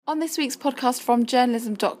On this week's podcast from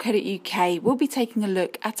journalism.co.uk, we'll be taking a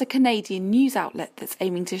look at a Canadian news outlet that's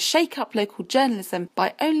aiming to shake up local journalism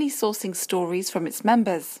by only sourcing stories from its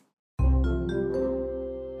members.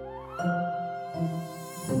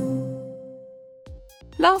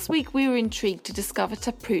 Last week, we were intrigued to discover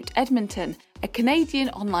Taproot Edmonton, a Canadian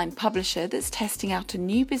online publisher that's testing out a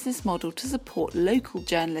new business model to support local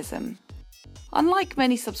journalism. Unlike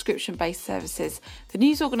many subscription-based services, the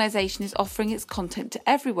news organisation is offering its content to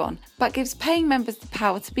everyone, but gives paying members the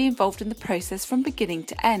power to be involved in the process from beginning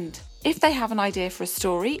to end. If they have an idea for a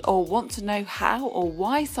story or want to know how or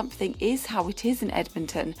why something is how it is in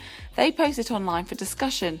Edmonton, they post it online for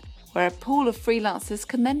discussion, where a pool of freelancers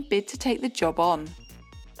can then bid to take the job on.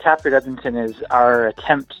 Taproot Edmonton is our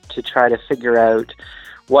attempt to try to figure out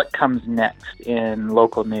what comes next in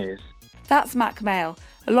local news. That's Mac Mail.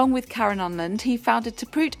 Along with Karen Unland, he founded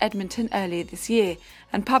Taproot Edmonton earlier this year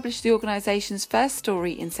and published the organisation's first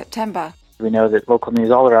story in September. We know that local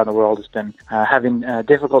news all around the world has been having a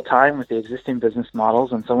difficult time with the existing business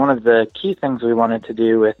models, and so one of the key things we wanted to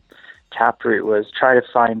do with Taproot was try to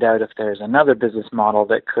find out if there's another business model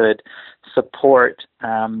that could support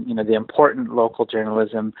the important local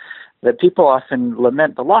journalism that people often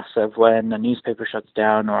lament the loss of when a newspaper shuts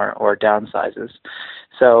down or downsizes.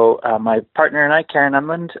 So my partner and I, Karen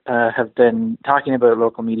Unland, have been talking about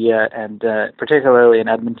local media and particularly in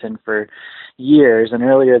Edmonton for years. And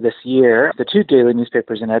earlier this year, the two daily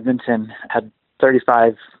newspapers in Edmonton had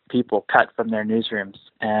 35 people cut from their newsrooms.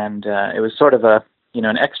 And it was sort of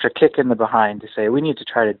an extra kick in the behind to say, we need to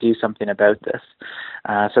try to do something about this.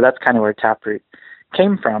 So that's kind of where Taproot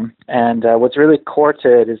came from. And what's really core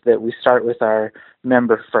to it is that we start with our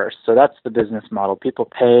member first. So that's the business model. People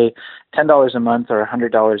pay $10 a month or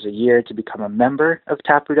 $100 a year to become a member of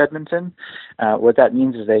Taproot Edmonton. What that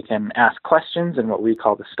means is they can ask questions in what we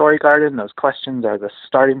call the Story Garden. Those questions are the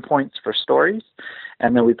starting points for stories.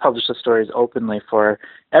 And then we publish the stories openly for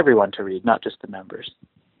everyone to read, not just the members.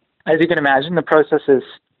 As you can imagine, the process is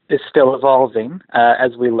still evolving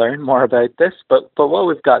as we learn more about this. But what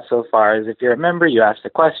we've got so far is if you're a member, you ask a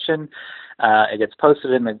question. It gets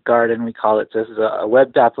posted in the garden, we call it. This is a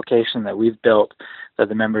web application that we've built that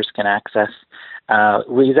the members can access.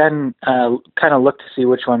 We then kind of look to see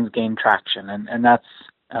which ones gain traction, and that's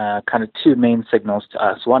kind of two main signals to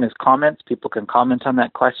us. One is comments. People can comment on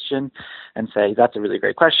that question and say, that's a really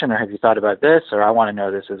great question, or have you thought about this, or I want to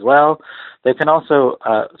know this as well. They can also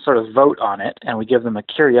sort of vote on it, and we give them a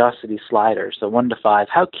curiosity slider. So 1 to 5,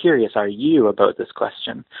 how curious are you about this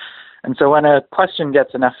question? And so when a question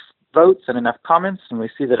gets enough votes and enough comments, and we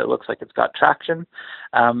see that it looks like it's got traction,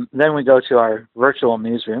 then we go to our virtual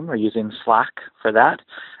newsroom. We're using Slack for that,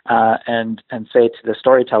 and say to the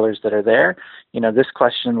storytellers that are there, this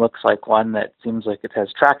question looks like one that seems like it has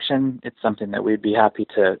traction. It's something that we'd be happy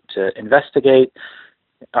to investigate.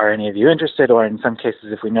 Are any of you interested? Or in some cases,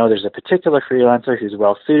 if we know there's a particular freelancer who's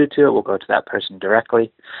well suited to it, we'll go to that person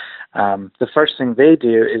directly. The first thing they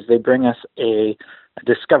do is they bring us a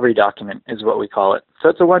discovery document, is what we call it. So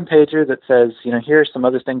it's a one-pager that says, here are some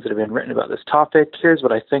other things that have been written about this topic. Here's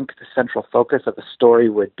what I think the central focus of a story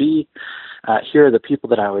would be. Here are the people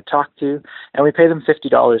that I would talk to. And we pay them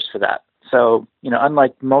 $50 for that. So,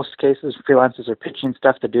 unlike most cases, freelancers are pitching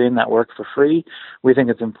stuff to doing that work for free. We think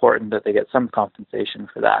it's important that they get some compensation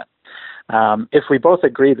for that. If we both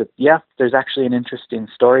agree that, there's actually an interesting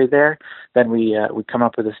story there, then we come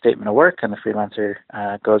up with a statement of work, and the freelancer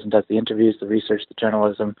goes and does the interviews, the research, the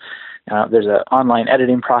journalism. There's an online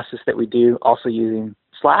editing process that we do, also using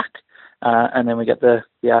Slack, and then we get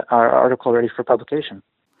our article ready for publication.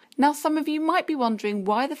 Now, some of you might be wondering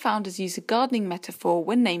why the founders use a gardening metaphor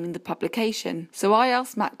when naming the publication, so I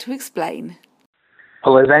asked Mac to explain.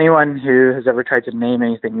 Well, as anyone who has ever tried to name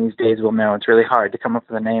anything these days will know, it's really hard to come up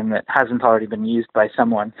with a name that hasn't already been used by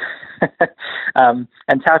someone.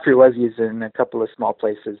 And Taproot was used in a couple of small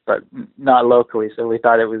places, but not locally, so we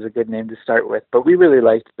thought it was a good name to start with. But we really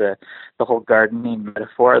liked the whole gardening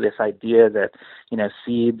metaphor, this idea that,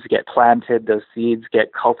 seeds get planted, those seeds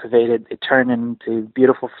get cultivated, they turn into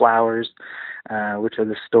beautiful flowers, which are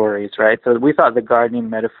the stories, right? So we thought the gardening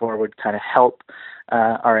metaphor would kind of help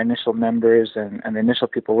our initial members and the initial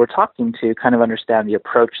people we're talking to kind of understand the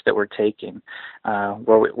approach that we're taking,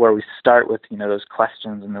 where we start with, those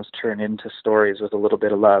questions and those turn into stories with a little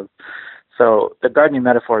bit of love. So the gardening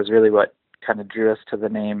metaphor is really what kind of drew us to the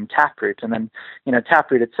name Taproot. And then,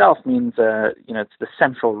 Taproot itself means, it's the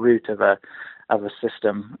central root of a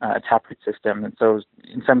system, a taproot system. And so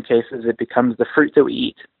in some cases it becomes the fruit that we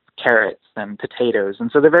eat. Carrots and potatoes.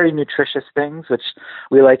 And so they're very nutritious things, which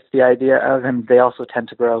we liked the idea of, and they also tend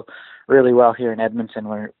to grow really well here in Edmonton,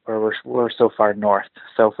 where we're so far north.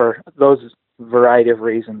 So for those variety of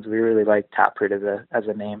reasons, we really like Taproot as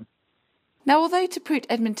a name. Now, although Taproot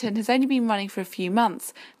Edmonton has only been running for a few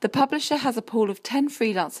months, the publisher has a pool of 10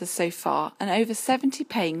 freelancers so far and over 70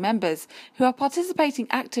 paying members who are participating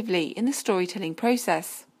actively in the storytelling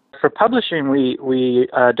process. For publishing, we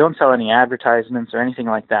don't sell any advertisements or anything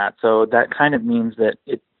like that. So that kind of means that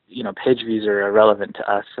page views are irrelevant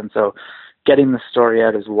to us, and so getting the story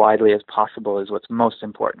out as widely as possible is what's most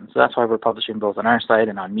important. So that's why we're publishing both on our site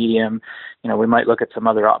and on Medium. We might look at some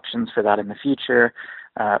other options for that in the future.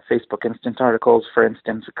 Facebook Instant articles, for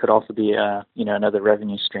instance, could also be another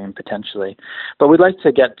revenue stream potentially. But we'd like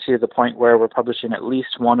to get to the point where we're publishing at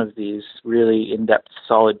least one of these really in-depth,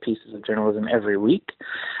 solid pieces of journalism every week.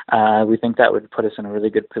 We think that would put us in a really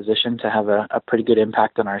good position to have a pretty good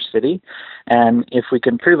impact on our city. And if we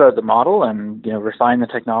can prove out the model and refine the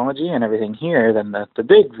technology and everything here, then the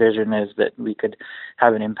big vision is that we could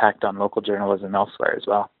have an impact on local journalism elsewhere as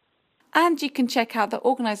well. And you can check out the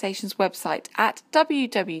organisation's website at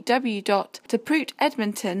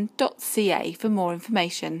www.taprootedmonton.ca for more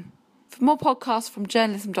information. For more podcasts from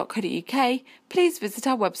journalism.co.uk, please visit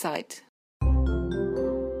our website.